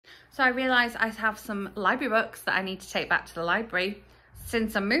So I realised I have some library books that I need to take back to the library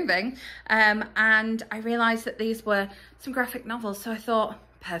since I'm moving, and I realised that these were some graphic novels, so I thought,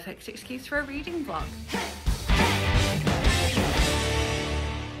 perfect excuse for a reading vlog.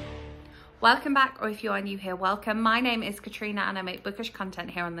 Welcome back, or if you are new here, welcome. My name is Katrina and I make bookish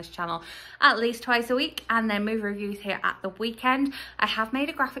content here on this channel at least twice a week, and then movie reviews here at the weekend. I have made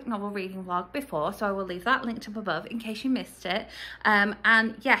a graphic novel reading vlog before, so I will leave that linked up above in case you missed it.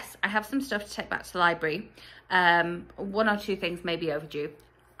 And yes, I have some stuff to take back to the library. One or two things may be overdue.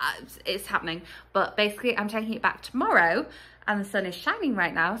 It's happening, but basically I'm taking it back tomorrow, and the sun is shining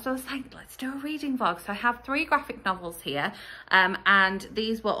right now, so I was like, let's do a reading vlog. So I have 3 graphic novels here, and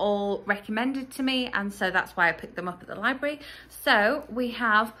these were all recommended to me, and so that's why I picked them up at the library. So we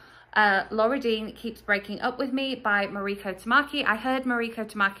have Laura Dean Keeps Breaking Up With Me by Mariko Tamaki. I heard Mariko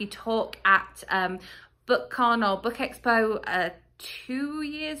Tamaki talk at BookCon or Book Expo 2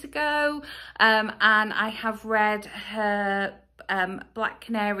 years ago, and I have read her Black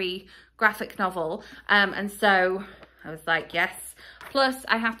Canary graphic novel, and so I was like, yes. Plus,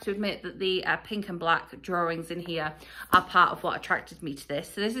 I have to admit that the pink and black drawings in here are part of what attracted me to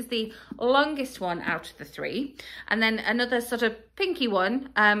this. So this is the longest one out of the 3. And then another sort of pinky one,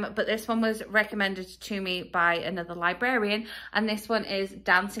 but this one was recommended to me by another librarian. And this one is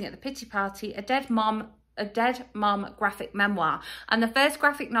Dancing at the Pity Party, a dead mom graphic memoir. And the first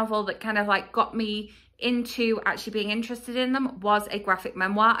graphic novel that kind of like got me into actually being interested in them was a graphic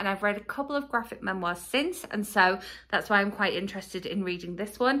memoir, and I've read a couple of graphic memoirs since, and so that's why I'm quite interested in reading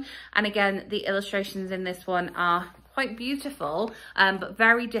this one. And again, the illustrations in this one are quite beautiful, but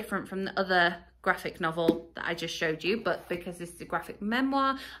very different from the other graphic novel that I just showed you. But because this is a graphic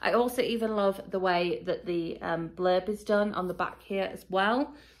memoir, I also even love the way that the blurb is done on the back here as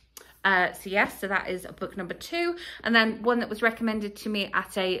well. So yes, so that is book number 2. And then one that was recommended to me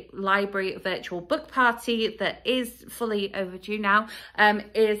at a library virtual book party that is fully overdue now,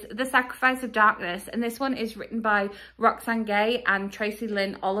 is The Sacrifice of Darkness. And this one is written by Roaxane Gay and Tracy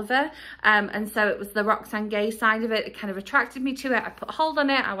Lynne Oliver. And so it was the Roaxane Gay side of it that kind of attracted me to it. I put a hold on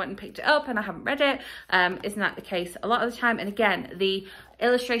it, I went and picked it up, and I haven't read it. Isn't that the case a lot of the time? And again, the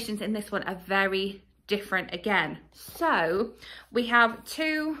illustrations in this one are very different again. So we have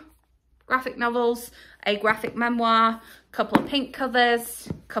 2 graphic novels, a graphic memoir, a couple of pink covers,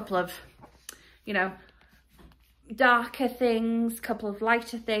 a couple of, you know, darker things, a couple of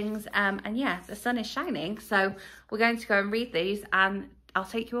lighter things, and yeah, the sun is shining, so we're going to go and read these, and I'll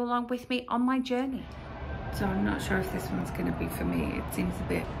take you along with me on my journey. So I'm not sure if this one's going to be for me. It seems a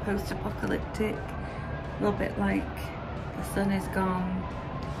bit post-apocalyptic, a little bit like the sun is gone,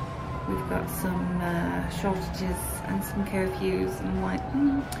 we've got some shortages and some curfews, and I'm like,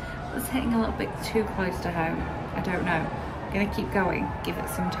 it's hitting a little bit too close to home. I don't know. I'm gonna keep going, give it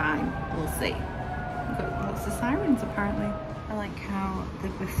some time, we'll see. We've got lots of sirens apparently. I like how the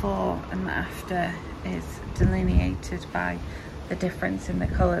before and the after is delineated by the difference in the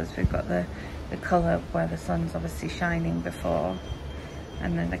colours. We've got the colour where the sun's obviously shining before,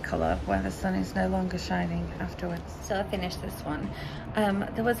 and then the colour where the sun is no longer shining afterwards. So I finished this one.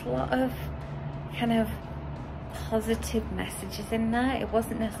 There was a lot of kind of positive messages in there. It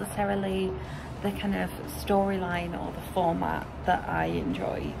wasn't necessarily the kind of storyline or the format that I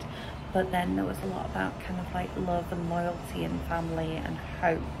enjoyed, but then there was a lot about kind of like love and loyalty and family and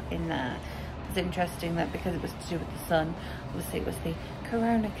hope in there. It was interesting that because it was to do with the sun, obviously it was the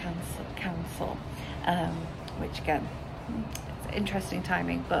Corona Council, which again, it's interesting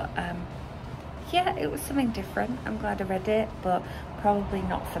timing, but yeah, it was something different. I'm glad I read it, but probably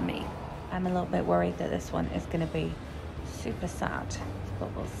not for me. I'm a little bit worried that this one is going to be super sad,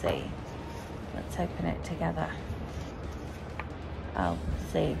 but we'll see. Let's open it together. Oh,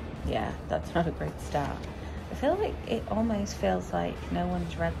 see, yeah, that's not a great start. I feel like it almost feels like no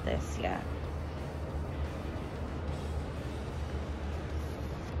one's read this yet.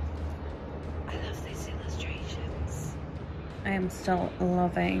 I love these illustrations. I am still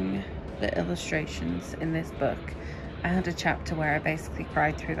loving the illustrations in this book. I had a chapter where I basically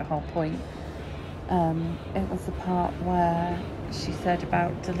cried through the whole point. It was the part where she said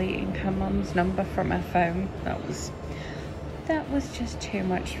about deleting her mum's number from her phone. That was just too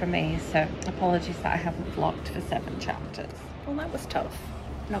much for me, so apologies that I haven't vlogged for 7 chapters. Well, that was tough,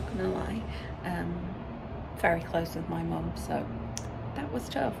 not gonna lie. Very close with my mum, so that was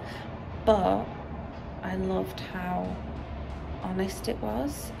tough. But I loved how honest it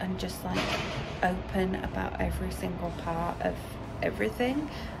was, and just like open about every single part of everything,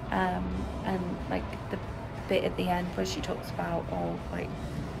 and like the bit at the end where she talks about all, like,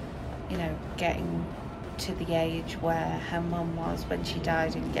 you know, getting to the age where her mum was when she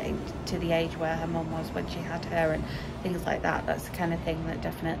died, and getting to the age where her mum was when she had her, and things like that. That's the kind of thing that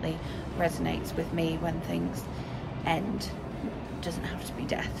definitely resonates with me when things end. It doesn't have to be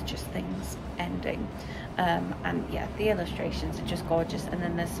death, just things ending. And yeah, the illustrations are just gorgeous, and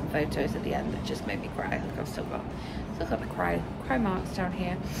then there's some photos at the end that just made me cry. Like, I've still got the cry marks down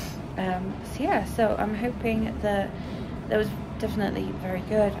here. So yeah, so I'm hoping that was definitely very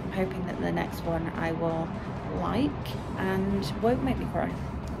good. I'm hoping that the next one I will like and won't make me cry.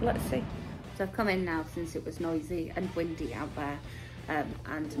 Let's see. So I've come in now since it was noisy and windy out there,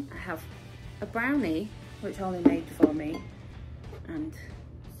 and I have a brownie which Ollie made for me and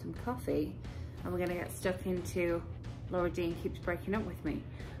some coffee, and we're gonna get stuck into Laura Dean Keeps Breaking Up With Me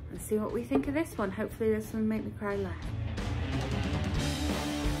and see what we think of this one. Hopefully this one will make me cry less.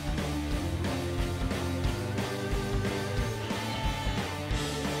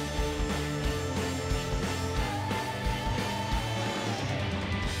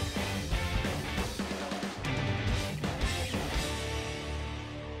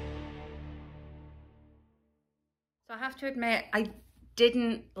 So I have to admit, I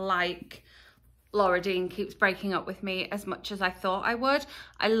didn't like Laura Dean Keeps Breaking Up With Me as much as I thought I would.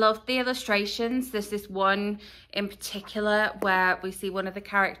 I loved the illustrations. There's this one in particular where we see one of the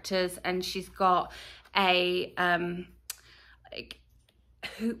characters and she's got a like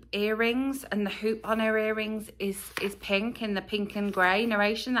hoop earrings, and the hoop on her earrings is pink, in the pink and grey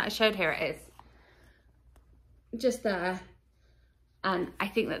narration that I showed. Here it is, just there. And I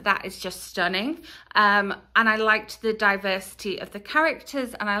think that is just stunning. And I liked the diversity of the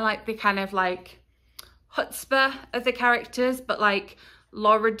characters, and I liked the kind of like chutzpah of the characters, but like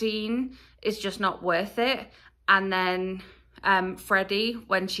Laura Dean is just not worth it. And then Freddie,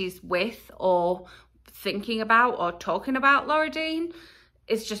 when she's with or thinking about or talking about Laura Dean,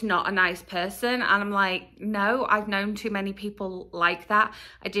 is just not a nice person. And I'm like, no, I've known too many people like that.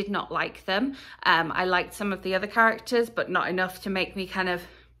 I did not like them. I liked some of the other characters, but not enough to make me kind of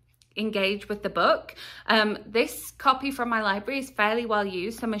engage with the book. This copy from my library is fairly well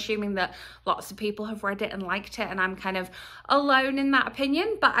used, so I'm assuming that lots of people have read it and liked it, and I'm kind of alone in that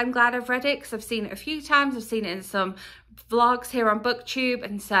opinion, but I'm glad I've read it because I've seen it a few times. I've seen it in some vlogs here on BookTube,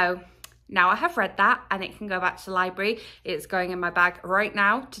 and so now I have read that and it can go back to the library. It's going in my bag right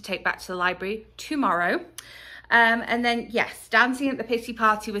now to take back to the library tomorrow. And then yes, Dancing at the Pity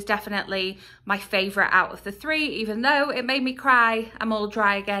Party was definitely my favourite out of the three, even though it made me cry. I'm all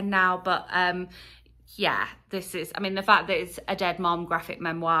dry again now, but yeah, this is, I mean, the fact that it's a dead mom graphic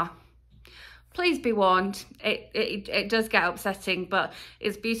memoir, please be warned, it does get upsetting, but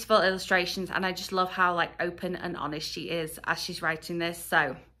it's beautiful illustrations, and I just love how like open and honest she is as she's writing this,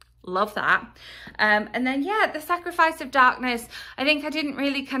 so love that. And then yeah, The Sacrifice of Darkness, I think I didn't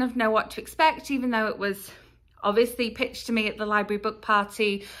really kind of know what to expect, even though it was obviously pitched to me at the library book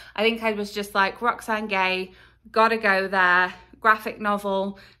party. I think I was just like, Roaxane gay, gotta go there, graphic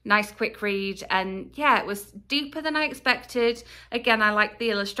novel, nice quick read. And yeah, it was deeper than I expected. Again, I liked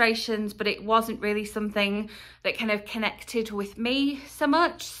the illustrations, but it wasn't really something that kind of connected with me so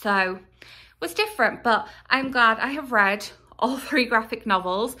much, so it was different. But I'm glad I have read all three graphic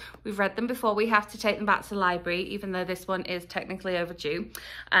novels. We've read them before. We have to take them back to the library, even though this one is technically overdue.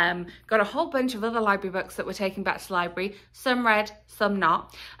 Got a whole bunch of other library books that we're taking back to the library. Some read, some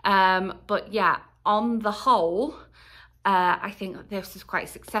not. But yeah, on the whole, I think that this was quite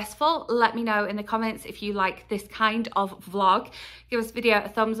successful. Let me know in the comments if you like this kind of vlog. Give this video a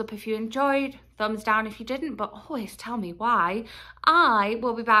thumbs up if you enjoyed, thumbs down if you didn't, but always tell me why. I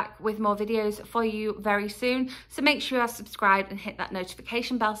will be back with more videos for you very soon, so make sure you are subscribed and hit that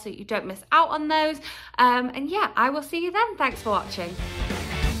notification bell so you don't miss out on those. And yeah, I will see you then. Thanks for watching.